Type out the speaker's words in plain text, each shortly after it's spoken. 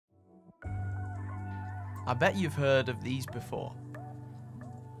I bet you've heard of these before.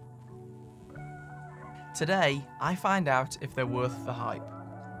 Today, I find out if they're worth the hype.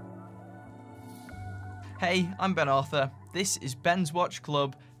 Hey, I'm Ben Arthur. This is Ben's Watch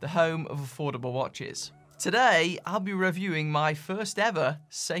Club, the home of affordable watches. Today, I'll be reviewing my first ever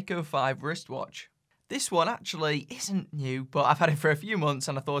Seiko 5 wristwatch. This one actually isn't new, but I've had it for a few months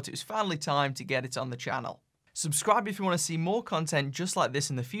and I thought it was finally time to get it on the channel. Subscribe if you want to see more content just like this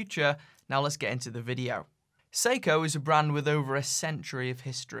in the future. Now let's get into the video. Seiko is a brand with over a century of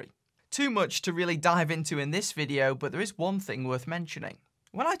history. Too much to really dive into in this video, but there is one thing worth mentioning.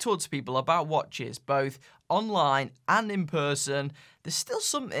 When I talk to people about watches, both online and in person, there's still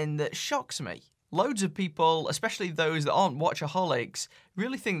something that shocks me. Loads of people, especially those that aren't watchaholics,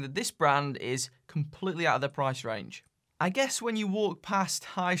 really think that this brand is completely out of their price range. I guess when you walk past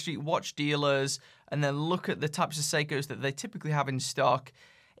high street watch dealers and then look at the types of Seikos that they typically have in stock,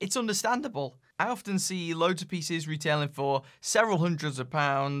 it's understandable. I often see loads of pieces retailing for several hundreds of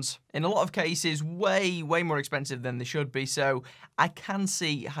pounds, in a lot of cases way more expensive than they should be, so I can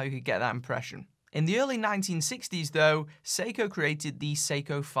see how you could get that impression. In the early 1960s though, Seiko created the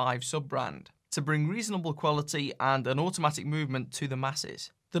Seiko 5 sub-brand to bring reasonable quality and an automatic movement to the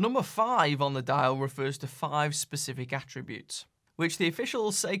masses. The number 5 on the dial refers to 5 specific attributes, which the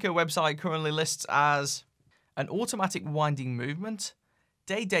official Seiko website currently lists as an automatic winding movement,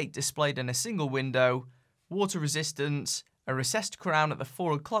 day-date displayed in a single window, water resistance, a recessed crown at the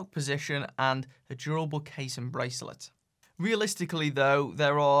 4 o'clock position, and a durable case and bracelet. Realistically though,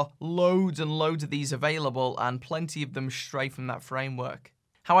 there are loads and loads of these available and plenty of them stray from that framework.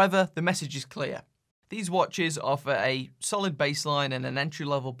 However, the message is clear. These watches offer a solid baseline and an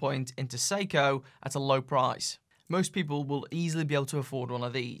entry-level point into Seiko at a low price. Most people will easily be able to afford one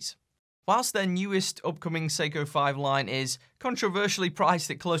of these. Whilst their newest upcoming Seiko 5 line is controversially priced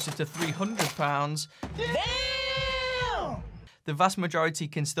at closer to £300, the vast majority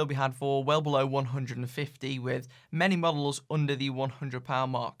can still be had for well below £150, with many models under the £100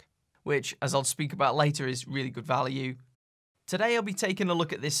 mark, which, as I'll speak about later, is really good value. Today I'll be taking a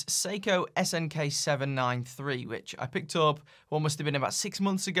look at this Seiko SNK793, which I picked up what must have been about 6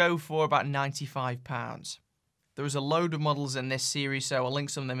 months ago for about £95. There is a load of models in this series, so I'll link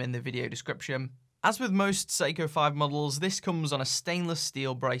some of them in the video description. As with most Seiko 5 models, this comes on a stainless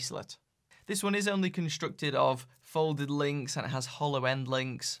steel bracelet. This one is only constructed of folded links and it has hollow end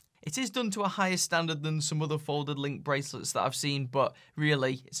links. It is done to a higher standard than some other folded link bracelets that I've seen, but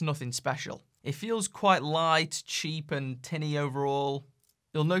really, it's nothing special. It feels quite light, cheap and tinny overall.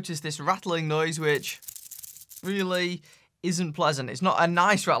 You'll notice this rattling noise, which really isn't pleasant. It's not a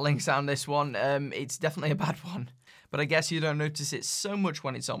nice rattling sound, this one. It's definitely a bad one. But I guess you don't notice it so much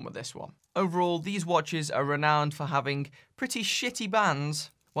when it's on with this one. Overall, these watches are renowned for having pretty shitty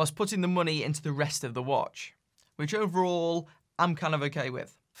bands whilst putting the money into the rest of the watch, which overall, I'm kind of okay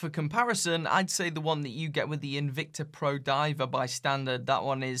with. For comparison, I'd say the one that you get with the Invicta Pro Diver by standard, that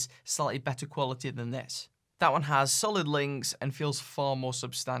one is slightly better quality than this. That one has solid links and feels far more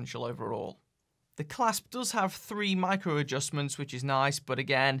substantial overall. The clasp does have 3 micro adjustments, which is nice, but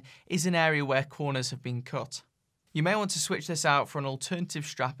again, is an area where corners have been cut. You may want to switch this out for an alternative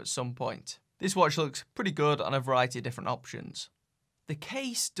strap at some point. This watch looks pretty good on a variety of different options. The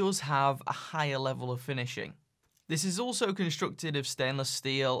case does have a higher level of finishing. This is also constructed of stainless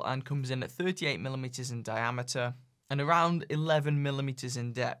steel and comes in at 38mm in diameter and around 11mm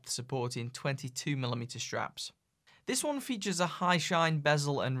in depth, supporting 22mm straps. This one features a high shine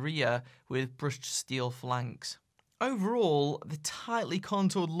bezel and rear with brushed steel flanks. Overall, the tightly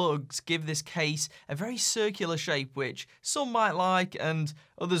contoured lugs give this case a very circular shape, which some might like and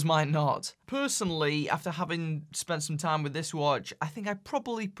others might not. Personally, after having spent some time with this watch, I think I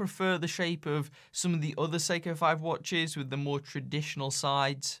probably prefer the shape of some of the other Seiko 5 watches with the more traditional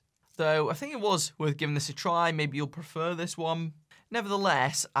sides. Though I think it was worth giving this a try, maybe you'll prefer this one.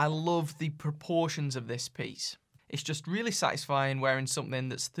 Nevertheless, I love the proportions of this piece. It's just really satisfying wearing something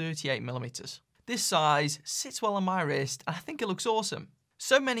that's 38mm. This size sits well on my wrist and I think it looks awesome.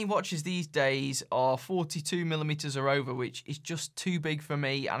 So many watches these days are 42mm or over, which is just too big for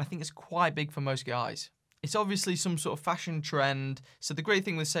me and I think it's quite big for most guys. It's obviously some sort of fashion trend, so the great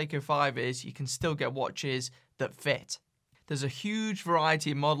thing with Seiko 5 is you can still get watches that fit. There's a huge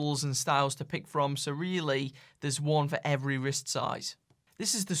variety of models and styles to pick from, so really there's one for every wrist size.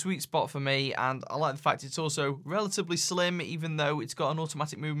 This is the sweet spot for me, and I like the fact it's also relatively slim, even though it's got an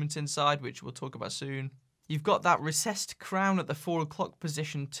automatic movement inside, which we'll talk about soon. You've got that recessed crown at the 4 o'clock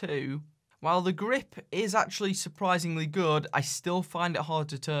position too. While the grip is actually surprisingly good, I still find it hard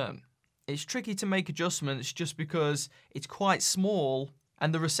to turn. It's tricky to make adjustments just because it's quite small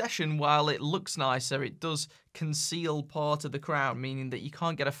And the recession, while it looks nicer, it does conceal part of the crown, meaning that you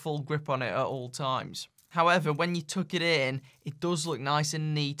can't get a full grip on it at all times. However, when you tuck it in, it does look nice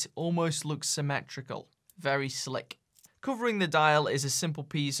and neat, almost looks symmetrical. Very slick. Covering the dial is a simple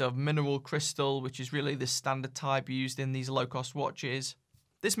piece of mineral crystal, which is really the standard type used in these low-cost watches.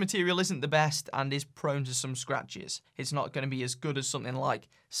 This material isn't the best and is prone to some scratches. It's not going to be as good as something like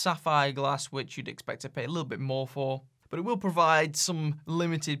sapphire glass, which you'd expect to pay a little bit more for, but it will provide some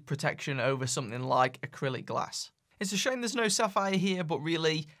limited protection over something like acrylic glass. It's a shame there's no sapphire here, but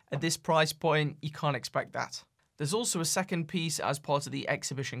really, at this price point, you can't expect that. There's also a second piece as part of the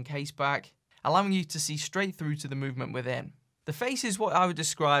exhibition caseback, allowing you to see straight through to the movement within. The face is what I would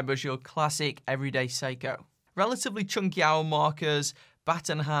describe as your classic everyday Seiko. Relatively chunky hour markers,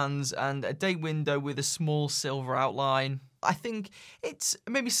 baton hands, and a date window with a small silver outline. I think it's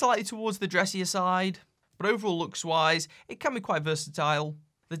maybe slightly towards the dressier side, but overall looks-wise, it can be quite versatile.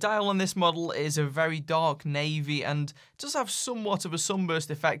 The dial on this model is a very dark navy and does have somewhat of a sunburst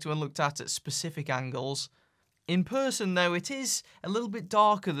effect when looked at specific angles. In person though, it is a little bit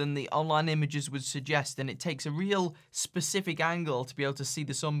darker than the online images would suggest, and it takes a real specific angle to be able to see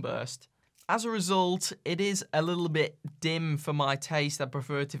the sunburst. As a result, it is a little bit dim for my taste. I'd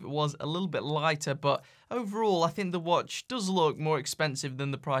prefer it if it was a little bit lighter, but overall I think the watch does look more expensive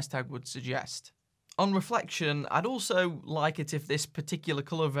than the price tag would suggest. On reflection, I'd also like it if this particular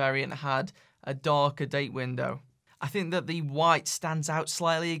colour variant had a darker date window. I think that the white stands out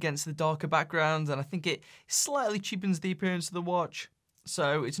slightly against the darker background, and I think it slightly cheapens the appearance of the watch.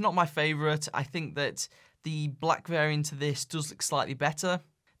 So it's not my favourite. I think that the black variant of this does look slightly better.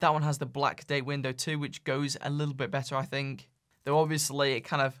 That one has the black date window too, which goes a little bit better, I think. Though obviously it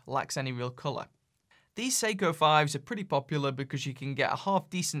kind of lacks any real colour. These Seiko 5s are pretty popular because you can get a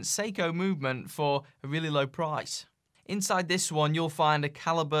half-decent Seiko movement for a really low price. Inside this one, you'll find a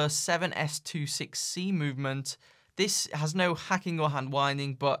caliber 7S26C movement. This has no hacking or hand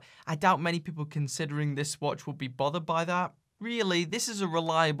winding, but I doubt many people considering this watch will be bothered by that. Really, this is a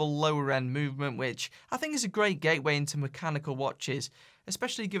reliable lower-end movement, which I think is a great gateway into mechanical watches,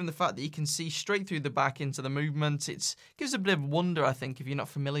 especially given the fact that you can see straight through the back into the movement. It gives a bit of wonder, I think, if you're not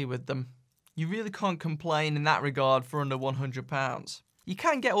familiar with them. You really can't complain in that regard for under £100. You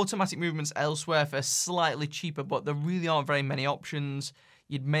can get automatic movements elsewhere for slightly cheaper, but there really aren't very many options.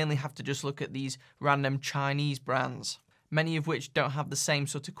 You'd mainly have to just look at these random Chinese brands, many of which don't have the same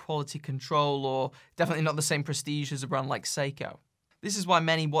sort of quality control or definitely not the same prestige as a brand like Seiko. This is why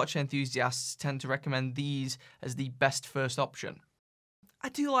many watch enthusiasts tend to recommend these as the best first option. I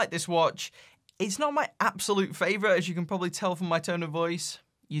do like this watch. It's not my absolute favourite, as you can probably tell from my tone of voice.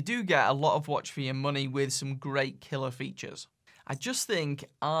 You do get a lot of watch for your money with some great killer features. I just think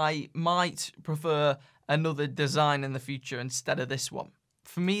I might prefer another design in the future instead of this one.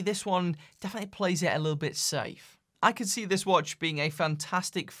 For me, this one definitely plays it a little bit safe. I could see this watch being a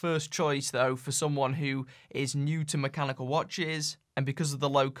fantastic first choice though for someone who is new to mechanical watches, and because of the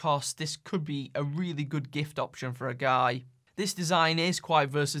low cost, this could be a really good gift option for a guy. This design is quite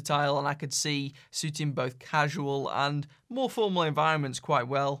versatile and I could see suiting both casual and more formal environments quite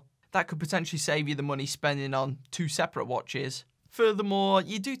well. That could potentially save you the money spending on two separate watches. Furthermore,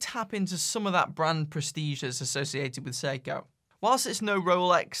 you do tap into some of that brand prestige that's associated with Seiko. Whilst it's no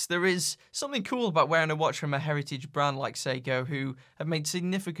Rolex, there is something cool about wearing a watch from a heritage brand like Seiko who have made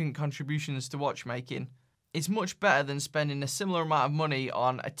significant contributions to watchmaking. It's much better than spending a similar amount of money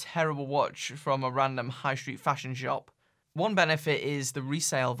on a terrible watch from a random high street fashion shop. One benefit is the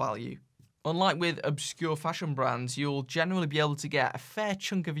resale value. Unlike with obscure fashion brands, you'll generally be able to get a fair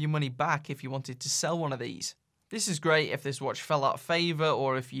chunk of your money back if you wanted to sell one of these. This is great if this watch fell out of favour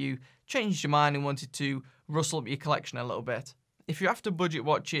or if you changed your mind and wanted to rustle up your collection a little bit. If you're after budget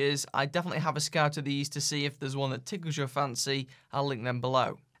watches, I definitely have a scout of these to see if there's one that tickles your fancy. I'll link them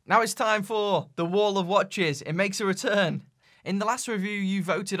below. Now it's time for the Wall of Watches. It makes a return. In the last review, you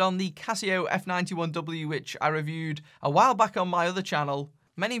voted on the Casio F91W, which I reviewed a while back on my other channel.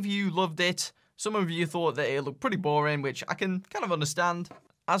 Many of you loved it. Some of you thought that it looked pretty boring, which I can kind of understand.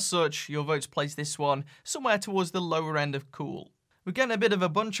 As such, your votes place this one somewhere towards the lower end of cool. We're getting a bit of a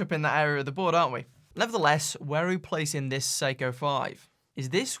bunch up in that area of the board, aren't we? Nevertheless, where are we placing this Seiko 5? Is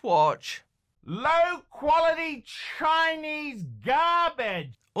this watch low quality Chinese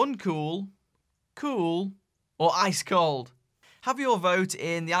garbage? Uncool, cool, or ice cold? Have your vote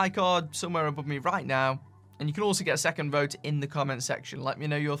in the iCard somewhere above me right now, and you can also get a second vote in the comment section. Let me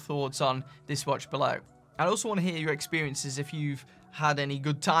know your thoughts on this watch below. I also want to hear your experiences if you've had any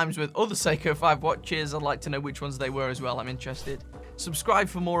good times with other Seiko 5 watches. I'd like to know which ones they were as well. I'm interested. Subscribe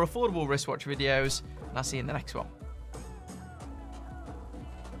for more affordable wristwatch videos, and I'll see you in the next one.